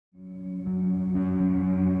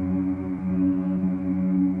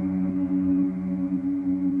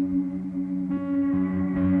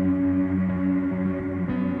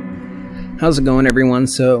How's it going, everyone?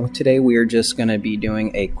 So today we are just going to be doing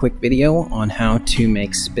a quick video on how to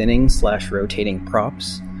make spinning / rotating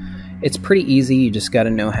props. It's pretty easy, you just got to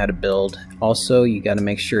know how to build. Also, you got to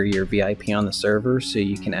make sure you're VIP on the server so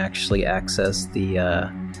you can actually access the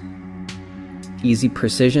easy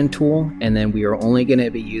precision tool, and then we are only going to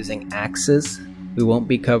be using axes. We won't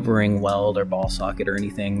be covering weld or ball socket or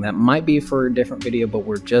anything. That might be for a different video, but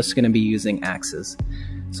we're just going to be using axes.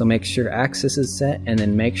 So make sure axis is set, and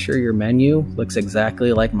then make sure your menu looks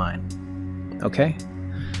exactly like mine. Okay?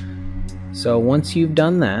 So once you've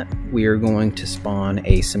done that, we are going to spawn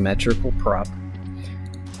a symmetrical prop.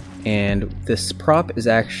 And this prop is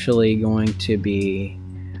actually going to be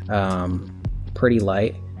pretty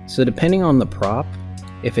light. So depending on the prop,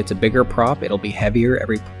 if it's a bigger prop, it'll be heavier.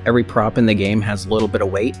 Every prop in the game has a little bit of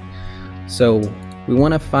weight. So we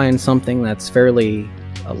want to find something that's fairly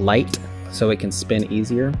light so it can spin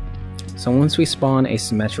easier. So once we spawn a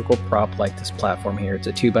symmetrical prop like this platform here, it's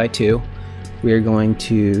a 2x2, we are going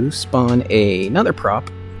to spawn another prop,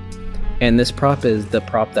 and this prop is the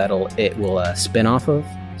prop that it will spin off of.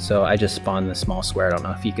 So I just spawned the small square, I don't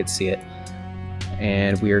know if you could see it.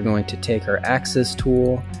 And we are going to take our axis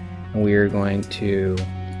tool, and we are going to,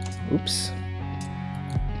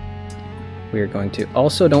 we are going to,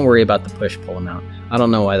 also don't worry about the push-pull amount. I don't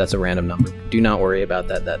know why that's a random number. Do not worry about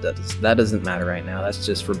that. That doesn't matter right now. That's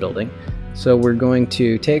just for building. So we're going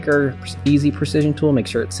to take our easy precision tool, make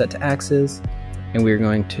sure it's set to axis, and we're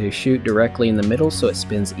going to shoot directly in the middle so it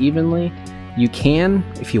spins evenly. You can,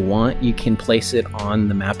 if you want, you can place it on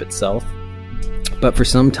the map itself, but for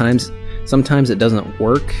sometimes it doesn't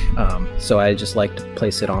work. So I just like to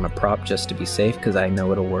place it on a prop just to be safe, because I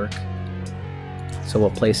know it'll work. So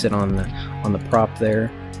we'll place it on the prop there,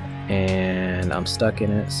 and I'm stuck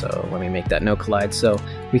in it, so let me make that no collide. So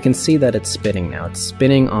we can see that it's spinning now. It's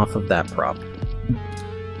spinning off of that prop.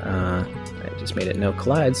 I just made it no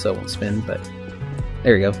collide so it won't spin, but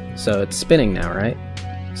there you go. So it's spinning now, right?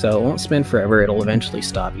 So it won't spin forever, it'll eventually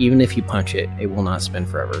stop. Even if you punch it, it will not spin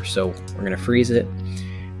forever. So we're gonna freeze it.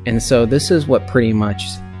 And so this is what pretty much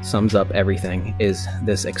sums up everything, is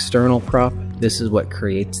this external prop. This is what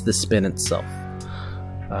creates the spin itself.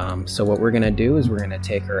 So what we're going to do is we're going to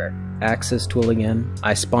take our axis tool again.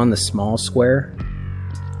 I spawned the small square.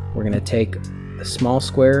 We're going to take the small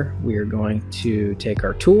square. We are going to take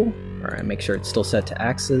our tool. All right, make sure it's still set to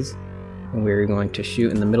axis. And we're going to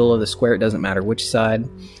shoot in the middle of the square. It doesn't matter which side.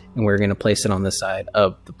 And we're going to place it on the side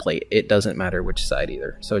of the plate. It doesn't matter which side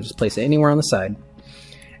either. So just place it anywhere on the side.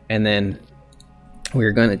 And then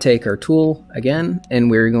we're going to take our tool again, and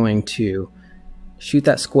we're going to shoot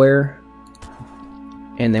that square.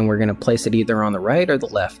 And then we're going to place it either on the right or the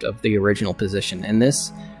left of the original position. And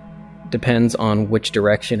this depends on which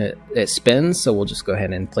direction it spins, so we'll just go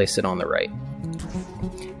ahead and place it on the right.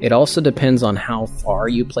 It also depends on how far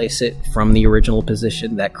you place it from the original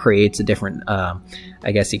position. That creates a different,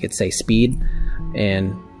 I guess you could say, speed.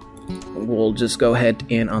 And we'll just go ahead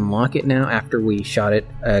and unlock it now. After we shot it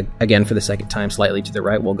again for the second time slightly to the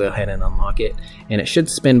right, we'll go ahead and unlock it, and it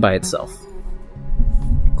should spin by itself.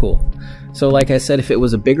 Cool. So like I said, if it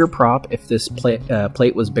was a bigger prop, if this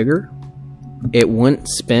plate was bigger, it wouldn't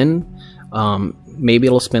spin. Maybe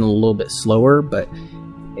it'll spin a little bit slower, but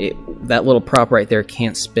that little prop right there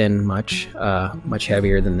can't spin much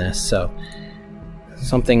heavier than this. So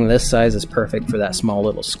something this size is perfect for that small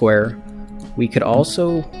little square. We could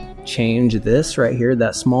also change this right here,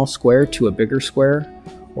 that small square, to a bigger square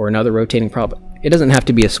or another rotating prop. It doesn't have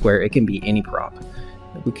to be a square, it can be any prop.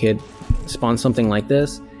 We could spawn something like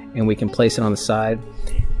this, and we can place it on the side.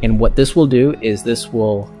 And what this will do is this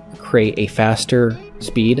will create a faster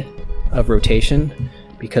speed of rotation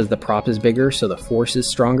because the prop is bigger, so the force is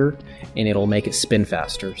stronger, and it'll make it spin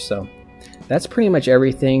faster. So that's pretty much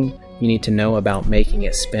everything you need to know about making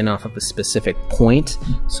it spin off of a specific point.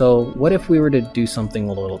 So what if we were to do something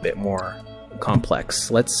a little bit more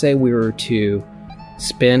complex? Let's say we were to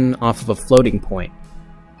spin off of a floating point.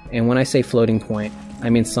 And when I say floating point, I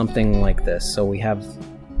mean something like this. So we have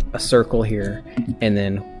a circle here, and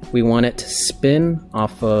then we want it to spin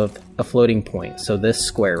off of a floating point. So this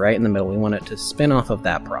square right in the middle, we want it to spin off of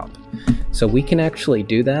that prop. So we can actually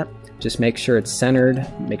do that. Just make sure it's centered,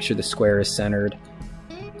 make sure the square is centered.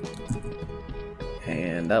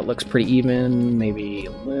 And that looks pretty even, maybe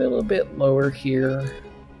a little bit lower here.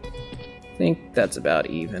 I think that's about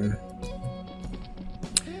even.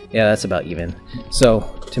 Yeah, that's about even. So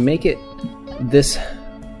to make it this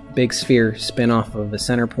big sphere spin off of a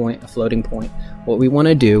center point, a floating point, what we want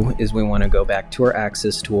to do is we want to go back to our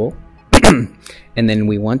axis tool, and then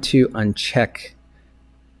we want to uncheck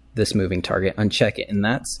this moving target, uncheck it, and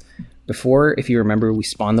that's before, if you remember, we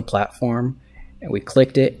spawned the platform and we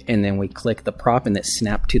clicked it, and then we clicked the prop and it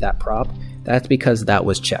snapped to that prop. That's because that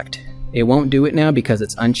was checked. It won't do it now because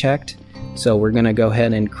it's unchecked. So we're gonna go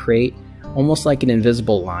ahead and create almost like an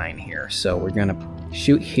invisible line here. So we're gonna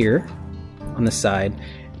shoot here on the side,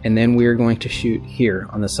 and then we're going to shoot here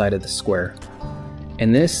on the side of the square.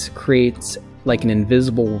 And this creates like an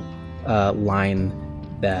invisible line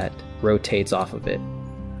that rotates off of it.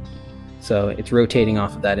 So it's rotating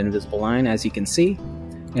off of that invisible line, as you can see.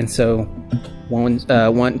 And so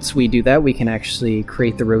once we do that, we can actually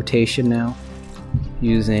create the rotation now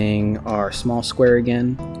using our small square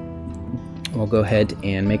again. We'll go ahead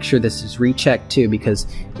and make sure this is rechecked too, because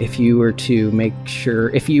if you were to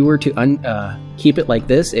keep it like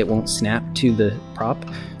this, it won't snap to the prop.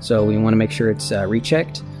 So we want to make sure it's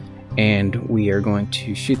rechecked, and we are going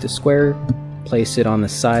to shoot the square, place it on the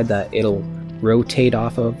side that it'll rotate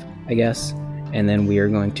off of, I guess, and then we are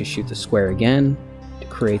going to shoot the square again to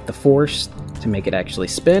create the force to make it actually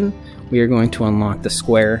spin. We are going to unlock the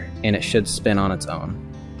square, and it should spin on its own.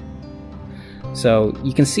 So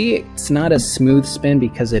you can see it's not a smooth spin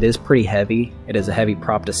because it is pretty heavy. It is a heavy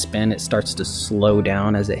prop to spin. It starts to slow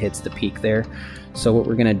down as it hits the peak there. So what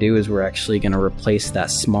we're going to do is we're actually going to replace that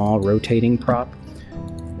small rotating prop.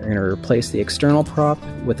 We're going to replace the external prop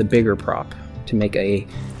with a bigger prop to make a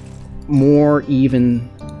more even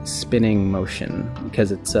spinning motion,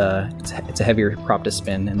 because it's a heavier prop to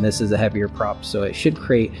spin, and this is a heavier prop, so it should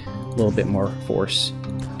create a little bit more force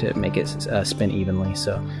to make it spin evenly.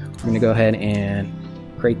 So we're going to go ahead and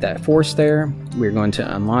create that force there. We're going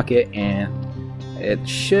to unlock it, and it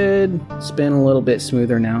should spin a little bit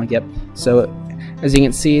smoother now. Yep. So as you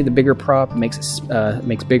can see, the bigger prop makes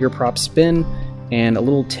bigger props spin. And a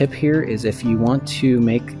little tip here is, if you want to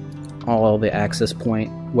make all the access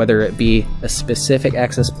point, whether it be a specific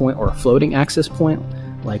access point or a floating access point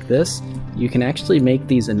like this, you can actually make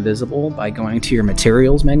these invisible by going to your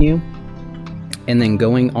materials menu and then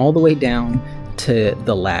going all the way down to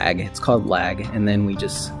the lag. It's called lag, and then we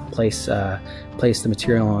just place the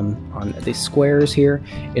material on these squares here.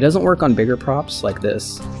 It doesn't work on bigger props like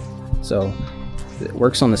this, so it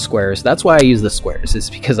works on the squares. That's why I use the squares, is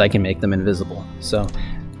because I can make them invisible. So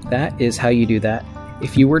that is how you do that.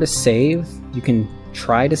 If you were to save, you can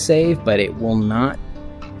try to save, but it will not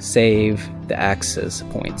save the access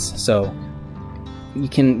points. So you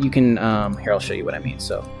can here, I'll show you what I mean.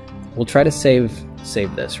 So we'll try to save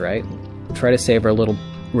this, right? We'll try to save our little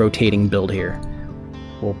rotating build here.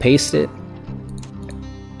 We'll paste it,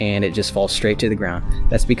 and it just falls straight to the ground.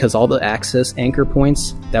 That's because all the access anchor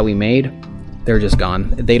points that we made, they're just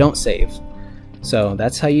gone. They don't save. So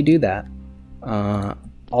that's how you do that.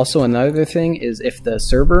 Also, another thing is, if the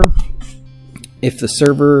server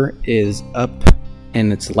is up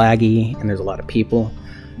and it's laggy and there's a lot of people,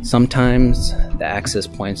 sometimes the access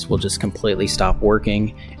points will just completely stop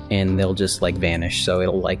working and they'll just like vanish. So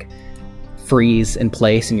it'll like freeze in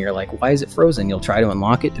place, and you're like, why is it frozen? You'll try to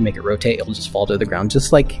unlock it to make it rotate, it'll just fall to the ground,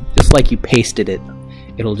 just like you pasted it.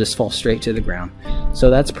 It'll just fall straight to the ground. So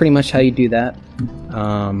that's pretty much how you do that.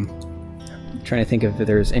 Trying to think if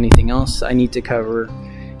there's anything else I need to cover.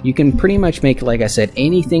 You can pretty much make, like I said,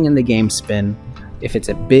 anything in the game spin. If it's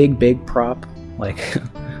a big prop, like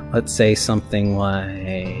let's say something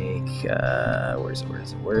like where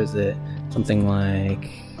is it? Something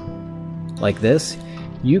like this.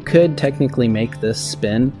 You could technically make this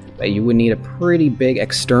spin, but you would need a pretty big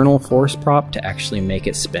external force prop to actually make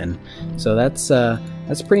it spin. So that's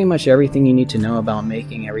pretty much everything you need to know about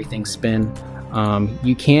making everything spin.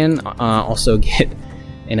 You can also get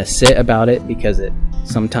in a sit about it, because it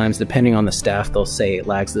sometimes, depending on the staff, they'll say it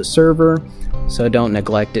lags the server, so don't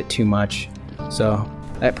neglect it too much. So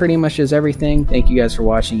that pretty much is everything. Thank you guys for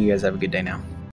watching. You guys have a good day now.